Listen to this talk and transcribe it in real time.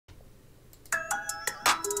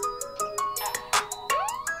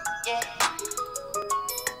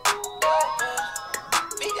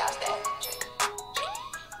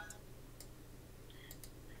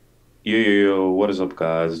What is up,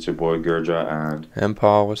 guys? It's your boy Gurjot, and And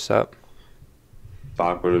Paul, what's up?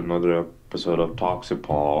 back with another episode of Toxic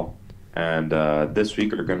Paul. And this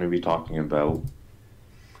week we're going to be talking about,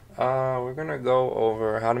 We're gonna go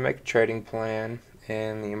over how to make a trading plan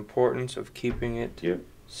and the importance of keeping it yeah,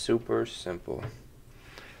 super simple.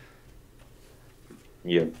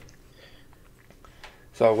 yeah.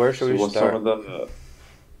 So where should So, we what's some of start?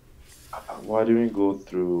 why do we go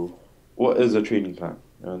through, what is a trading plan?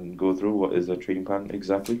 And go through what is a trading plan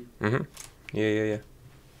exactly? Mm-hmm. Yeah.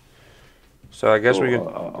 So I guess So, we could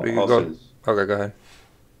I'll say go. this. Okay, go ahead.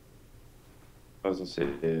 I was going to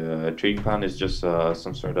say, a trading plan is just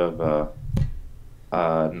some sort of,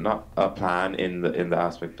 not a plan in the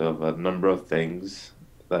aspect of a number of things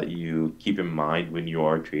that you keep in mind when you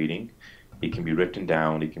are trading. It can be written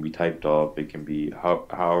down, it can be typed up, it can be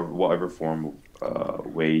whatever form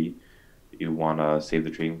way you want to save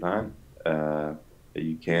the trading plan. Uh,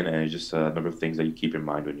 you can, and it's just a number of things that you keep in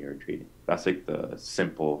mind when you're trading. That's like the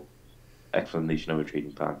simple explanation of a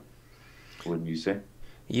trading plan. Wouldn't you say?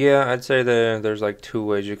 Yeah, I'd say there's like two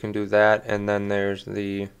ways you can do that, and then there's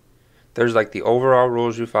like the overall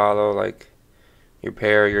rules you follow, like your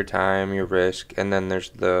pair, your time, your risk, and then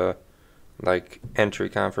there's the like entry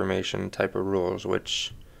confirmation type of rules,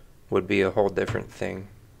 which would be a whole different thing.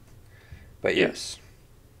 But Yeah. yes.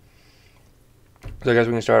 So I guess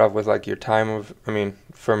we can start off with like your time of, I mean,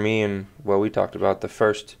 for me and what we talked about, the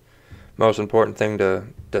first most important thing to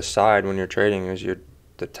decide when you're trading is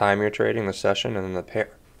the time you're trading, the session, and then the pair.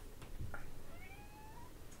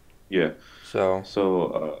 Yeah. So,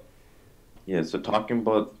 So, yeah, so talking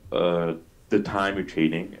about the time you're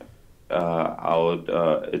trading,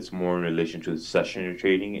 it's more in relation to the session you're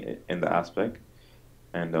trading in the aspect.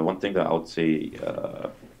 And one thing that I would say,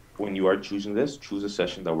 when you are choosing this, choose a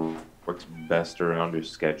session that works best around your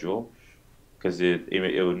schedule, because it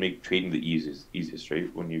would make trading the easiest,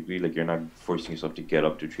 right? When you agree, like you're not forcing yourself to get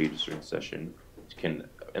up to trade a certain session, which can,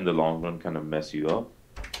 in the long run, kind of mess you up.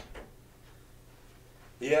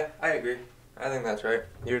 yeah, I agree. I think that's right.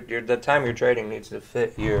 The time you're trading needs to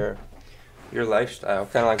fit your lifestyle,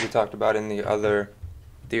 kind of like we talked about in the other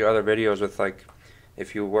videos with like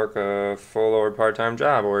if you work a full or part-time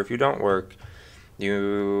job or if you don't work,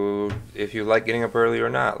 if you like getting up early or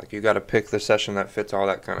not, like you got to pick the session that fits all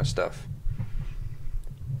that kind of stuff.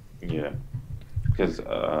 Yeah. Because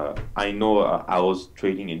I know I was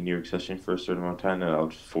trading in New York session for a certain amount of time, and I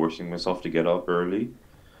was forcing myself to get up early,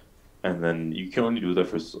 and then you can only do that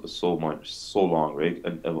for so long, right?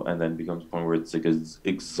 And then it becomes a point where it's like it's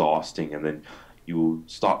exhausting, and then you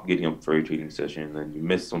stop getting up for a trading session, and then you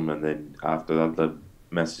miss them, and then after that, that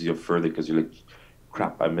messes you up further because you're like,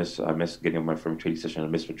 crap, I miss getting up my from trading session, I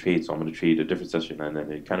missed my trade, so I'm gonna trade a different session, and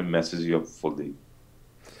then it kind of messes you up fully.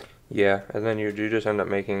 Yeah, and then you just end up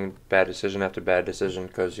making bad decision after bad decision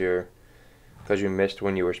because you missed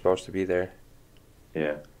when you were supposed to be there.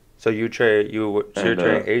 Yeah, So you're and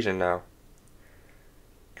trading Asian now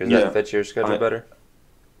because that yeah. fits your schedule I better.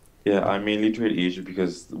 Yeah, I mainly trade Asia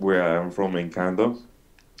because where I am from in Canada,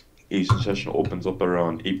 Asian session opens up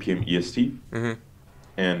around 8 p.m. EST, Mhm.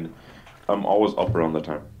 and I'm always up around the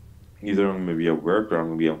time. Either I'm gonna be at work or I'm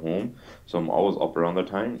gonna be at home, so I'm always up around the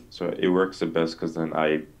time. So it works the best because then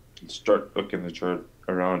I start looking at the chart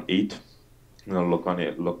around 8, and I'll look at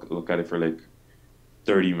it for like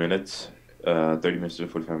 30 minutes, 30 minutes to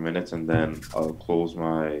 45 minutes, and then I'll close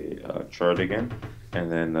my chart again,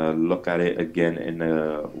 and then look at it again in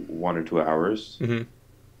 1 or 2 hours. Mhm.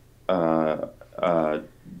 Uh, uh,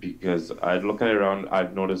 because I look at it around,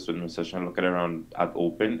 I've noticed in the session, I look at it around at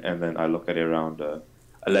open, and then I look at it around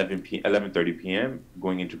 11:30 p.m.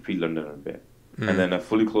 going into pre-London a bit. And Mm. then I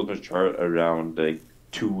fully close my chart around like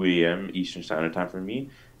 2 a.m. Eastern Standard Time for me.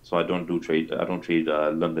 So I don't trade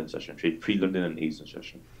London session, trade pre-London and Eastern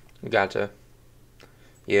session. Gotcha.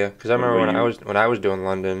 Yeah, because I What remember about when I you? was when I was doing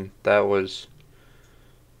London, that was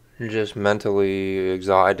just mentally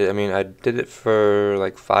exhausted. I mean, I did it for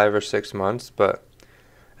like 5 or 6 months, but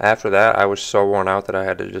after that, I was so worn out that I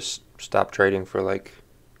had to just stop trading for like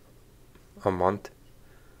a month.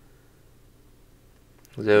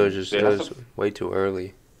 'Cause It Yeah. was just So it that's was way too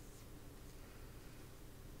early.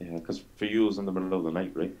 yeah, because for you it was in the middle of the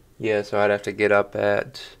night, right? Yeah, so I'd have to get up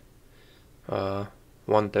at uh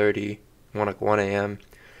 1:30, 1 a.m.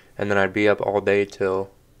 and then I'd be up all day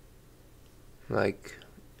till like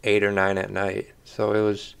 8 or 9 at night. So it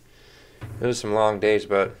was some long days,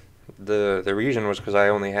 but the reason was because I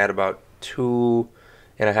only had about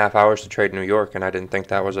 2.5 hours to trade New York, and I didn't think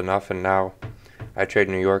that was enough. And now I trade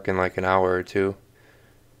New York in like an hour or two,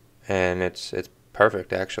 and it's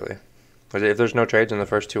perfect actually. 'Cause if there's no trades in the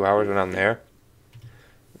first 2 hours when I'm there,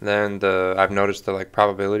 then I've noticed the like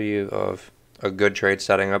probability of a good trade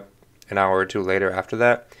setting up an hour or two later after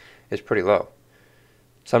that is pretty low.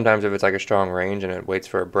 Sometimes if it's like a strong range and it waits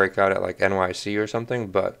for a breakout at like NYC or something,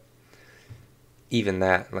 but even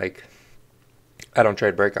that, like, I don't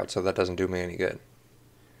trade breakouts, so that doesn't do me any good.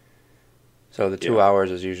 So the 2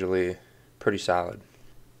 hours is usually pretty solid.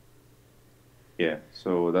 Yeah,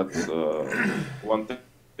 so that's one thing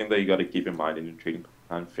that you got to keep in mind in your trading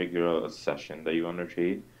plan. Figure out a session that you want to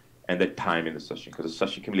trade and the time in the session, because the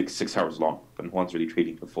session can be like 6 hours long, but no one's really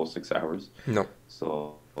trading the full 6 hours. No.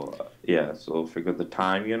 So yeah, so figure out the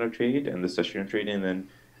time you're gonna trade and the session you're trading, and then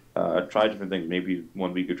try different things. Maybe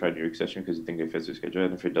one week you try New York session because you think it fits your schedule,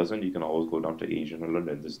 and if it doesn't, you can always go down to Asian or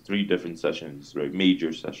London. There's three different sessions, right?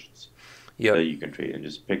 Major sessions that Yep. you can trade, and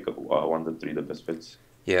just pick one of the three that best fits.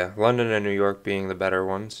 Yeah, London and New York being the better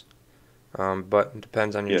ones. But it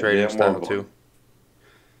depends on your Yeah, they trading have more style volume. too.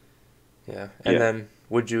 Yeah. And Yeah, then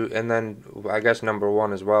I guess number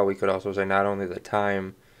one as well, we could also say not only the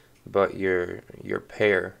time, but your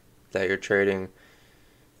pair that you're trading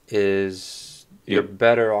is you're yeah,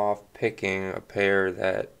 better off picking a pair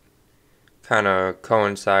that kind of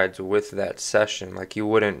coincides with that session. Like you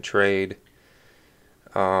wouldn't trade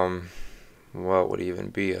um what would even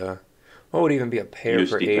be a pair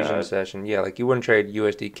for USD Asian CAD, session? Yeah, like you wouldn't trade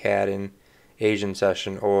USD CAD in Asian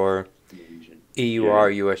session or Asian. Yeah, EUR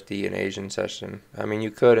USD in Asian session. I mean,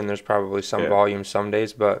 you could, and there's probably some yeah, volume some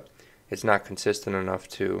days, but it's not consistent enough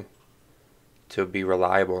to be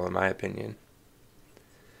reliable, in my opinion.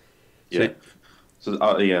 So, yeah.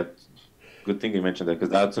 So yeah, good thing you mentioned that, because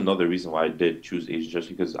that's another reason why I did choose Asian, just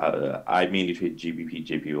because I mainly trade GBP,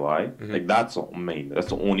 JPY. mhm. Like that's the main, that's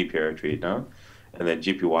the only pair I trade now, and then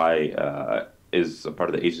JPY is a part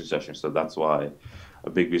of the Asian session, so that's why a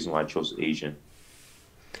big reason why I chose Asian.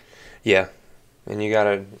 Yeah, and you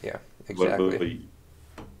gotta, yeah, What exactly. about you?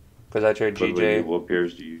 Because I trade What about you? GJ, What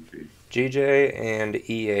pairs do you trade? GJ and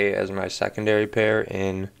EA as my secondary pair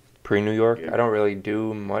in pre-New York. Yeah, I don't really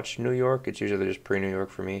do much New York. It's usually just pre-New York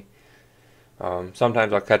for me.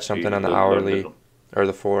 Sometimes I'll catch so you something do on the the London, hourly or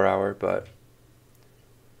the 4 hour, but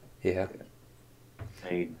yeah. yeah,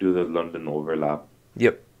 and you do the London overlap.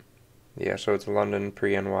 Yep. Yeah, so it's London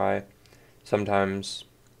pre-NY. Sometimes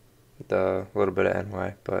the little bit of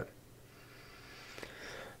NY, but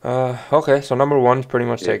okay, so number one's pretty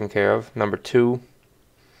much Yeah, taken care of. Number two,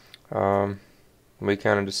 um, we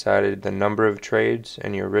kind of decided the number of trades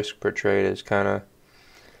and your risk per trade is kind of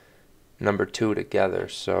number two together.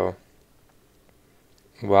 So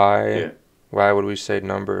why yeah. why would we say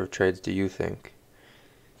number of trades do you think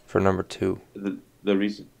for number two? The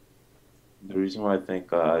reason. The reason why I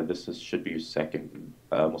think should be your second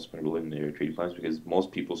most important rule in your trading plans, because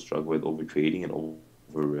most people struggle with over trading and over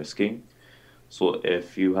risking. So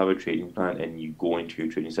if you have a trading plan and you go into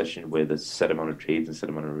your trading session with a set amount of trades and set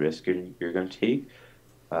amount of risk you're going to take,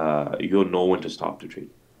 you'll know when to stop the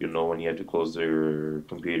trade. You'll know when you have to close your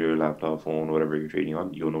computer, laptop, phone, whatever you're trading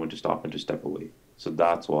on. You'll know when to stop and to step away. So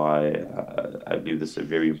that's why I believe this is a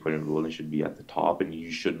very important rule and should be at the top, and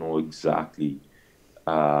you should know exactly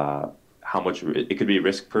uh, how much it could be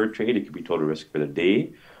risk per trade, it could be total risk for the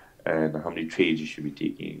day, and how many trades you should be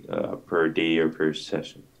taking per day or per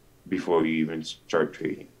session before you even start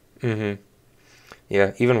trading. Mm-hmm.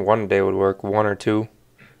 Yeah, even one day would work, one or two.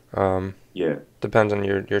 Um, Yeah, Depends on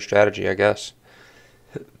your strategy, I guess.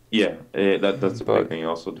 yeah, that's a big But thing. It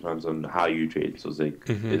also depends on how you trade. So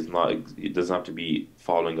hmm it doesn't have to be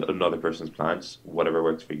following another person's plans. Whatever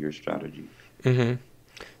works for your strategy. hmm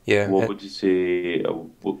yeah. What would you say?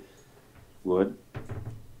 What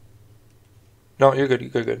No, you're good.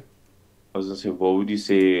 You're good. I was gonna say, what would you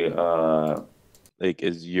say? Like,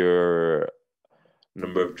 is your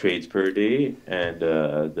number of trades per day and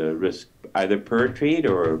the risk either per trade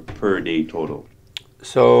or per day total?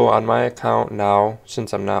 So on my account now,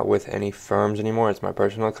 since I'm not with any firms anymore, it's my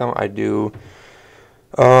personal account. I do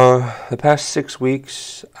the past 6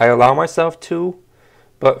 weeks. I allow myself two,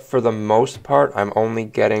 but for the most part, I'm only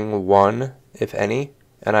getting one, if any,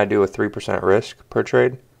 and I do a 3% risk per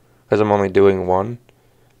trade because I'm only doing one.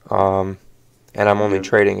 Um, and I'm only Yeah,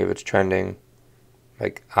 trading if it's trending,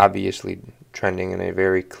 like obviously trending in a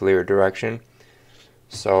very clear direction.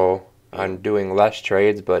 So yeah, I'm doing less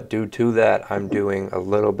trades, but due to that, I'm doing a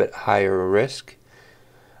little bit higher risk.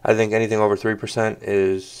 I think anything over 3%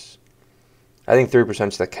 is, I think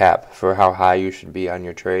 3% is the cap for how high you should be on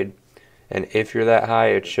your trade. And if you're that high,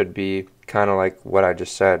 it should be kind of like what I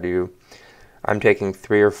just said. I'm taking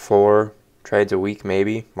 3 or 4 trades a week,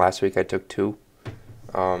 maybe. Last week I took two.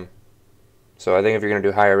 Um, so I think if you're going to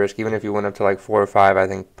do higher risk, even if you went up to like 4 or 5, I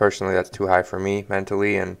think personally that's too high for me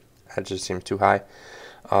mentally, and that just seems too high.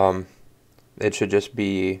 It should just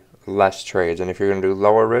be less trades. And if you're going to do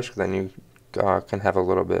lower risk, then you can have a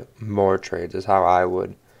little bit more trades, is how I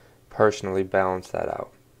would personally balance that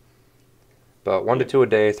out. But 1 to 2 a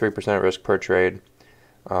day, 3% risk per trade.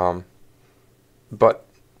 But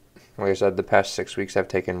like I said, the past 6 weeks I've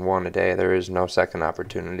taken 1 a day. There is no second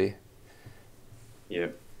opportunity. Yeah.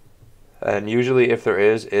 And usually if there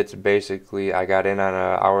is, it's basically I got in on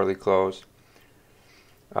an hourly close.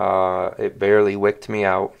 It barely wicked me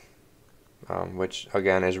out, which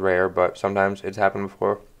again is rare, but sometimes it's happened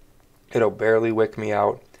before. It'll barely wick me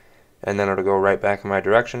out, and then it'll go right back in my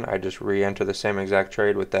direction. I just re-enter the same exact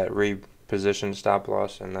trade with that repositioned stop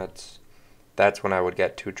loss, and that's when I would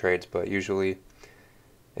get 2 trades. But usually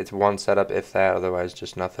it's 1 setup, if that, otherwise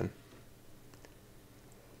just nothing.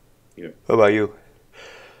 Yeah. What about you?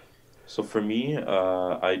 So for me,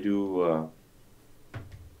 I do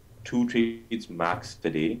 2 trades max a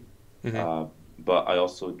day. Mm-hmm. But I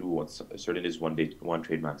also do certain days 1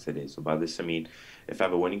 trade max a day. So by this I mean, if I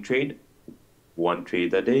have a winning trade, 1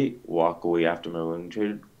 trade that day, walk away after my winning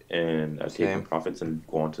trade, and I take my Same. profits and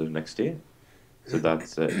go on to the next day. So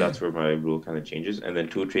that's where my rule kind of changes. And then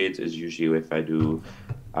 2 trades is usually if I do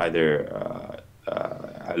either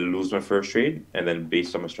I lose my first trade, and then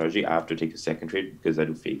based on my strategy, I have to take a second trade because I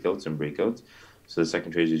do fake outs and breakouts. So the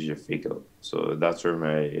second trade is usually a fake out. So that's where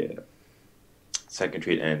my second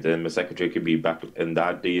trade ends. And my second trade could be in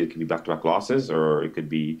that day, it could be back to back losses, or it could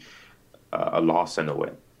be a loss and a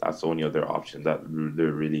win. That's the only other option that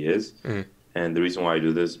there really is. Mm-hmm. And the reason why I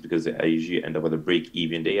do this is because I usually end up with a break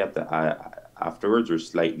even day afterwards, or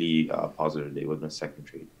slightly positive day with my second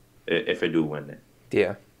trade if I do win it.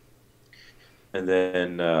 Yeah. And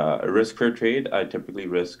then a risk per trade, I typically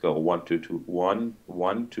risk 1 to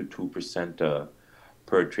 2%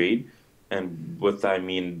 per trade. And with that, I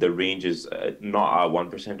mean the range is not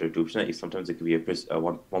 1% or 2%. Sometimes it could be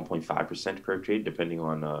 1.5% per trade, depending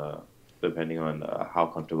on how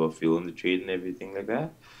comfortable I feel in the trade and everything like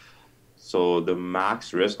that. So the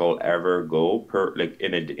max risk I'll ever go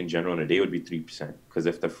in general in a day would be 3%. Because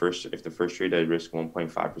if the first trade I risk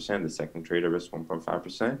 1.5%, the second trade I risk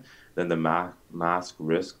 1.5%, then the max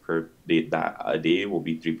risk per day that a day will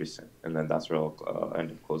be 3%, and then that's where I'll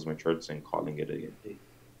end up closing my charts and calling it a day.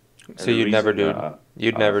 And So the you'd never reason, do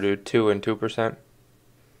you'd never do 2 and 2%?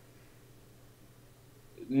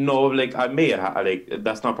 no, like I may like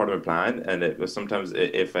that's not part of my plan, and sometimes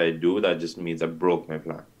if I do, that just means I broke my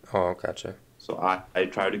plan. Oh, gotcha. So I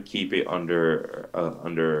try to keep it under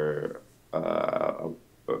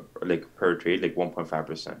like per trade like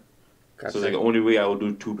 1.5%. So like Gotcha. the only way I will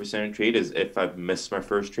do 2% trade is if I've missed my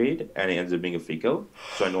first trade and it ends up being a fake out.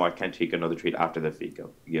 So I know I can't take another trade after the fake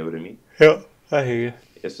out. You get what I mean? Yeah, I hear you.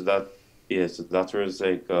 Yeah, so that's where it's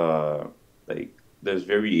like there's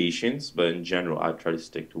variations, but in general I try to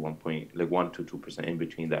stick to 1 to 2% in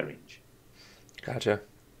between that range. Gotcha.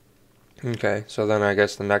 Okay, so then I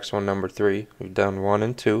guess the next one, number 3, we've done 1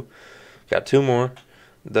 and 2. Got 2 more.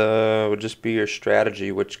 The would just be your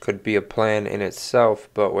strategy, which could be a plan in itself,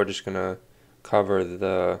 but we're just gonna cover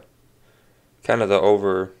the kind of the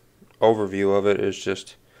overview of it is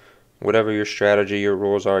just whatever your strategy, your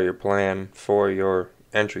rules are, your plan for your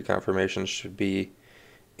entry confirmations should be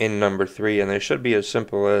in number 3, and they should be as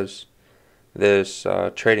simple as this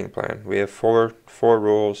trading plan. We have four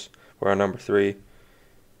rules. We're on number 3.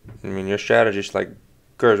 I mean, your strategy is like,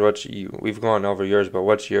 Gurj, we've gone over yours, but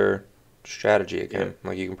what's your strategy again? Yeah.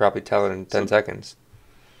 Like, you can probably tell it in 10 So seconds.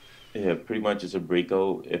 yeah, pretty much it's a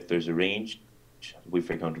breakout. If there's a range, we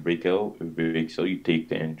figure out to breakout. If it breaks out, you take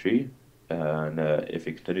the entry. And if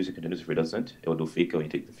it continues, it continues. If it doesn't, it will do fake out. You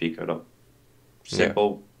take the fake out up. Yeah.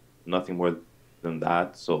 Simple, nothing more than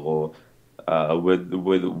that. So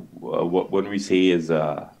what when we say is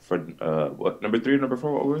for what number 3 or number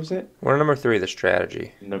 4? What was it? We're on number 3, the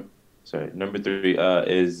strategy. No, sorry, number 3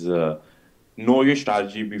 is know your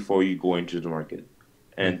strategy before you go into the market,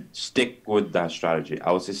 Mm. and stick with that strategy.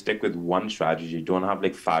 I would say stick with one strategy. Don't have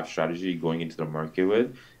like 5 strategies going into the market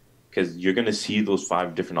with, because you're gonna see those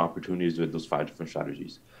 5 different opportunities with those 5 different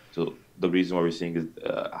strategies. So the reason why we're saying is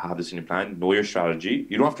have this in your plan. Know your strategy.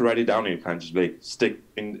 You don't have to write it down in your plan. Just be like stick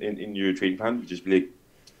in your trading plan. Just be like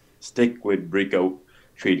stick with breakout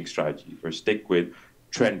trading strategy, or stick with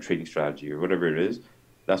trend trading strategy, or whatever it is.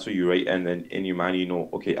 That's what you write, and then in your mind, you know,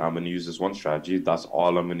 okay, I'm going to use this one strategy. That's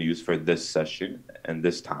all I'm going to use for this session and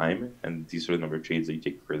this time, and these are the number of trades that you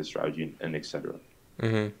take for the strategy, and etc.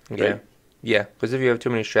 Mm-hmm. Yeah. Right? Yeah, because if you have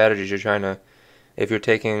too many strategies, if you're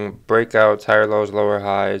taking breakouts, higher lows, lower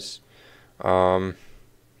highs, and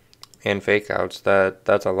fake outs,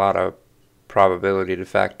 that's a lot of probability to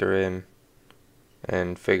factor in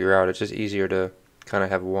and figure out. It's just easier to kind of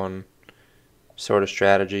have one sort of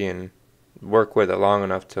strategy and work with it long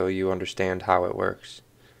enough till you understand how it works.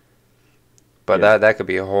 But Yeah. that could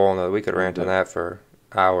be a whole nother. We could rant on The, that for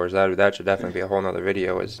hours. That should definitely be a whole nother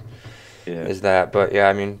video. yeah. Is that? But yeah,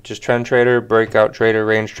 I mean, just trend trader, breakout trader,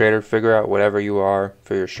 range trader. Figure out whatever you are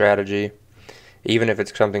for your strategy. Even if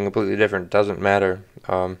it's something completely different, doesn't matter.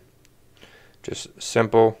 Just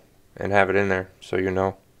simple and have it in there so you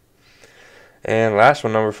know. And last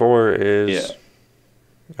one, number 4, Yeah. is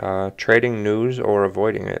trading news or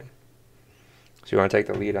avoiding it. So you want to take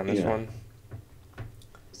the lead on this Yeah. one?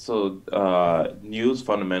 So, news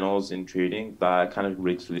fundamentals in trading that kind of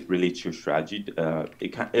relates to your strategy.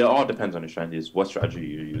 It all depends on your strategy. Is what strategy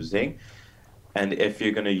you're using, and if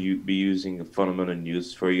you're gonna be using fundamental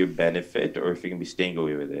news for your benefit, or if you're gonna be staying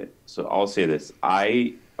away with it. So I'll say this: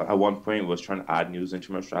 I at one point was trying to add news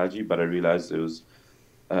into my strategy, but I realized it was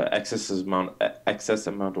excess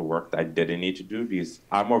amount of work that I didn't need to do because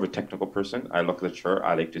I'm more of a technical person. I look at the chart.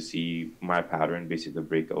 I like to see my pattern, basically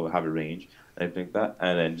break or have a range and everything like that,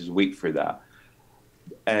 and then just wait for that.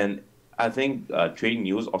 And I think trading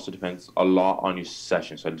news also depends a lot on your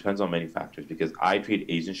session. So it depends on many factors because I trade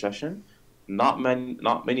Asian session. Not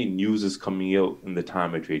many news is coming out in the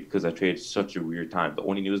time I trade because I trade such a weird time. The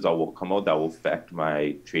only news that will come out that will affect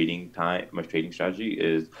my trading time, my trading strategy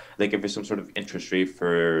is like if it's some sort of interest rate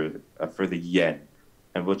for the yen,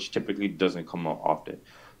 and which typically doesn't come out often.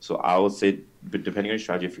 So I would say, but depending on your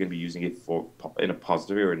strategy, if you're going to be using it for in a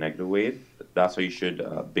positive way or a negative way, that's how you should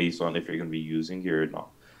base on if you're going to be using it or not.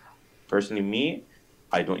 Personally, me,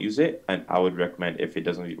 I don't use it, and I would recommend if it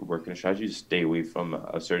doesn't work in a strategy, just stay away from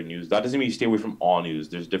a certain news. That doesn't mean you stay away from all news.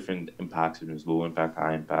 There's different impacts of news: low impact,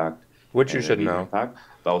 high impact, Which you and then should medium know. impact.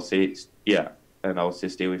 But I would say, yeah, and I would say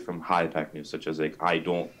stay away from high impact news, such as like I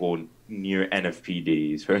don't go near NFP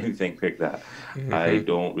days or anything like that. I Hmm.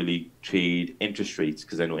 don't really trade interest rates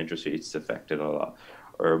because I know interest rates affected a lot,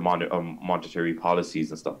 or monetary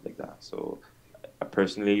policies and stuff like that. So I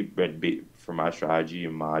personally for my strategy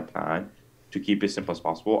and my plan to keep it simple as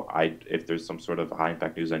possible. I if there's some sort of high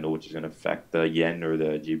impact news I know which is going to affect the yen or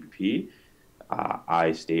the GBP,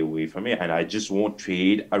 I stay away from it, and I just won't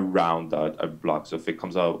trade around that a block. So if it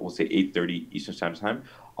comes out, we'll say 8:30 Eastern Standard Time,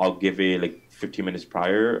 I'll give it like 15 minutes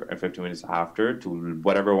prior and 15 minutes after to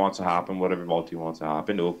whatever wants to happen, whatever volatility wants to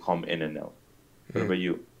happen. It will come in and out. What Mm. about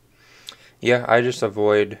you? Yeah, I just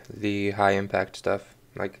avoid the high impact stuff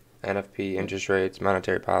like NFP, Yeah, interest rates,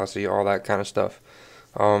 monetary policy, all that kind of stuff.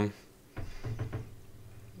 Um,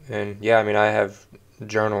 and yeah, I mean, I have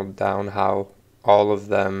journaled down how all of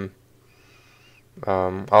them,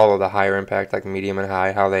 all of the higher impact, like medium and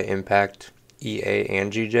high, how they impact EA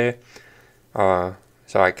and GJ. Uh,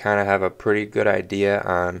 so I kind of have a pretty good idea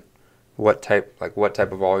on what type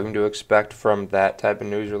of volume to expect from that type of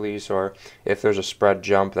news release, or if there's a spread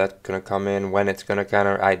jump that's gonna come in, when it's gonna kind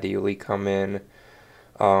of ideally come in,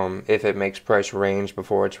 if it makes price range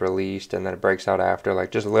before it's released and then it breaks out after,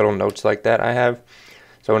 like just little notes like that I have.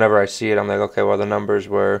 So whenever I see it, I'm like, okay, well the numbers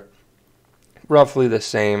were roughly the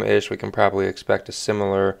same ish. We can probably expect a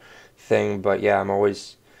similar thing, but yeah, I'm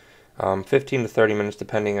always 15 to 30 minutes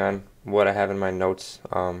depending on what I have in my notes.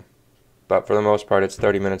 But for the most part, it's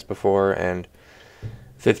 30 minutes before and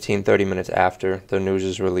 15, 30 minutes after the news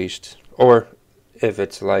is released. Or if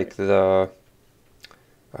it's like the,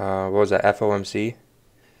 what was that, FOMC?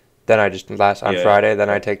 Then I just, last, on yeah, Friday, then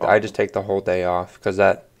I just awesome. take the whole day off. Because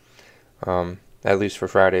that, at least for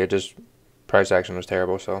Friday, it just, price action was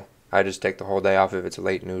terrible. So I just take the whole day off if it's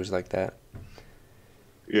late news like that.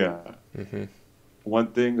 Yeah. Hmm.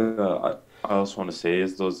 One thing I also want to say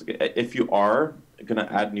is those if you are gonna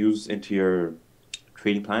add news into your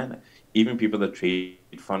trading plan, even people that trade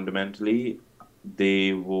fundamentally,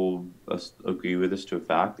 they will agree with this to a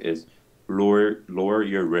fact is lower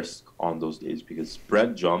your risk on those days because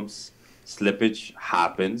spread jumps, slippage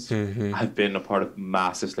happens. Hmm. I've been a part of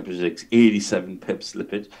massive slippage, like 87 pip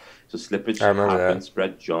slippage. So I slippage remember that. happens,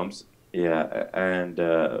 spread jumps. Yeah, and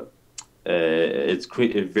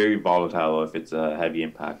very volatile if it's a heavy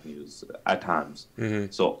impact news at times. Hmm.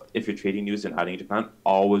 So if you're trading news and adding it to plan,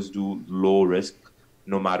 always do low risk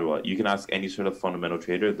no matter what. You can ask any sort of fundamental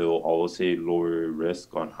trader, they'll always say lower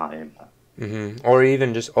risk on high impact. Or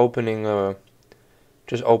even just open on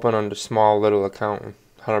the small little account,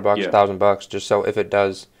 $100, Yeah, $1,000, just so if it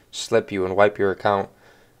does slip you and wipe your account,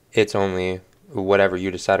 it's only whatever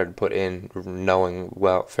you decided to put in, knowing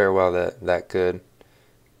well, fair well that that could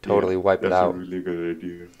yeah, totally wipe it that's a out. really good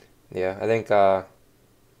idea. Yeah, I think that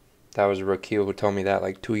was Rakil who told me that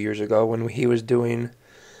like 2 years ago when he was doing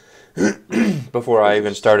before I Because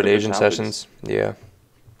even started slippage Asian happens. sessions. Yeah.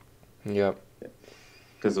 Yep.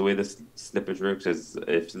 because the way this slippage works is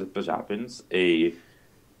if slippage happens, a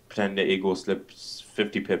pretend that it goes slips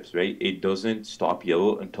 50 pips, right? It doesn't stop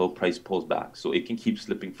yellow until price pulls back. So it can keep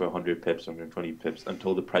slipping for 100 pips, 120 pips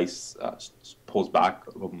until the price pulls back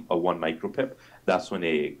a 1 micro pip. That's when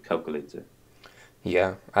it calculates it.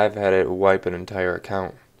 Yeah, I've had it wipe an entire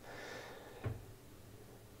account.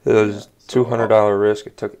 It was $200 risk.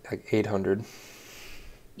 It took like 800.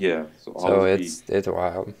 Yeah, so So always it's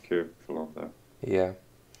wild. be careful on that. Yeah.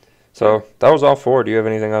 So that was all four. Do you have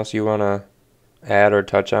anything else you want to add or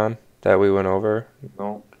touch on that we went over?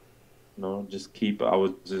 No, just I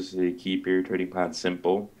would just say keep your trading plan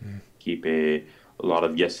simple. Keep a lot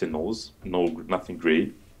of yes and no's, nothing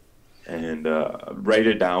gray, and write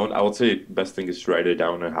it down. I would say the best thing is to write it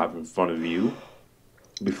down and have it in front of you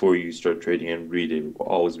before you start trading, and read it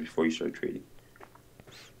always before you start trading.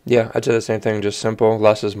 Yeah, I'd say the same thing. Just simple,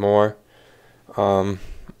 less is more, and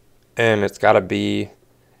it's gotta be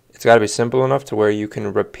simple enough to where you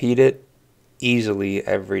can repeat it easily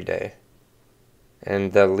every day,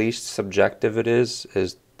 and the least subjective it is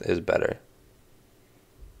better.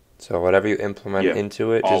 So whatever you implement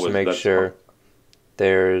into it, just make sure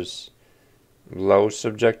there's low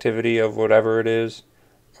subjectivity of whatever it is,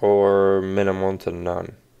 or minimal to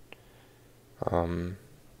none.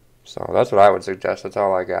 So that's what I would suggest. That's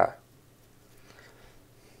all I got.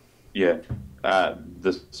 Yeah,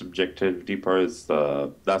 the subjectivity part is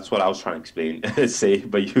that's what I was trying to say,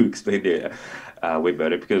 but you explained it way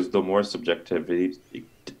better because the more subjectivity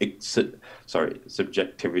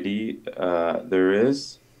there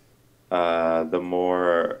is, the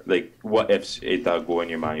more like what ifs it go in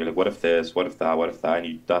your mind. You're like, what if this, what if that,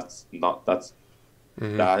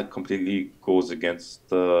 and that completely goes against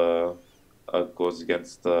the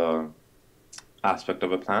aspect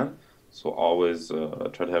of a plan. So always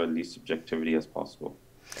try to have the least subjectivity as possible.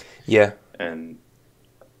 Yeah. And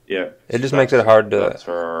yeah, it just makes it hard to. That's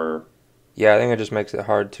our. Yeah, I think it just makes it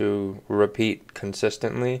hard to repeat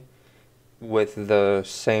consistently with the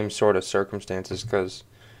same sort of circumstances, because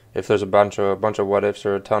if there's a bunch of what ifs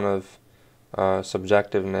or a ton of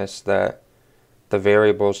subjectiveness, that the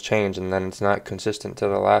variables change and then it's not consistent to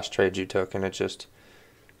the last trade you took, and that's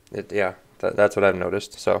what I've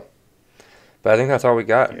noticed. So, but I think that's all we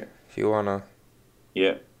got. Yeah. If you wanna.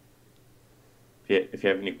 Yeah. If you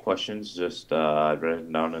have any questions, just write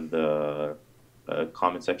them down in the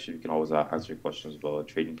comment section. You can always answer questions about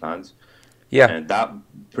trading plans. Yeah. And that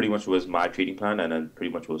pretty much was my trading plan, and then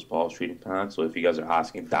pretty much was Paul's trading plan. So if you guys are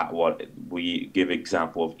asking that, what we give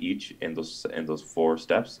example of each in those 4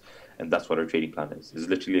 steps, and that's what our trading plan is. It's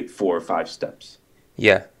literally like 4 or 5 steps.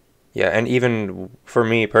 Yeah. Yeah, and even for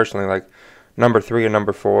me personally, like number 3 and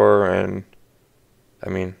number 4, and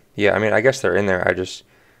I guess they're in there.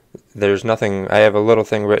 There's nothing. I have a little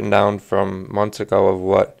thing written down from months ago of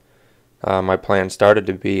what my plan started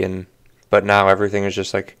to be, but now everything is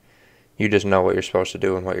just like, you just know what you're supposed to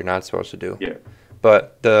do and what you're not supposed to do. Yeah.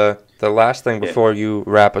 But the last thing before you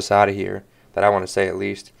wrap us out of here that I want to say at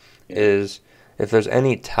least is, if there's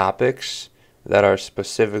any topics that are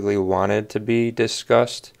specifically wanted to be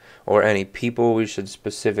discussed, or any people we should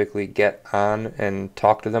specifically get on and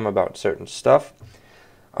talk to them about certain stuff,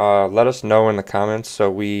 let us know in the comments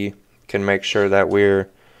so we can make sure that we're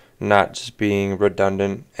not just being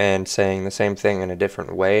redundant and saying the same thing in a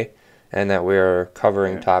different way, and that we're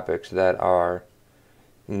covering topics that are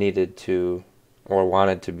needed to or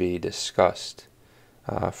wanted to be discussed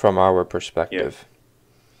from our perspective.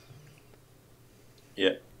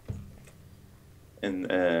 Yeah. In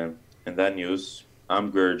that news,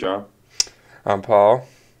 I'm Gurjot. I'm Paul.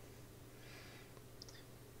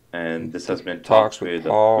 And this has been Talks with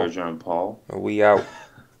Gurjot and Paul. We out.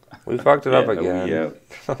 We fucked it up again.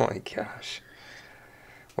 Oh my gosh.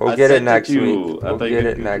 We'll get it next week. We'll get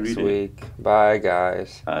it next week. Bye,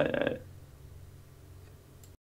 guys.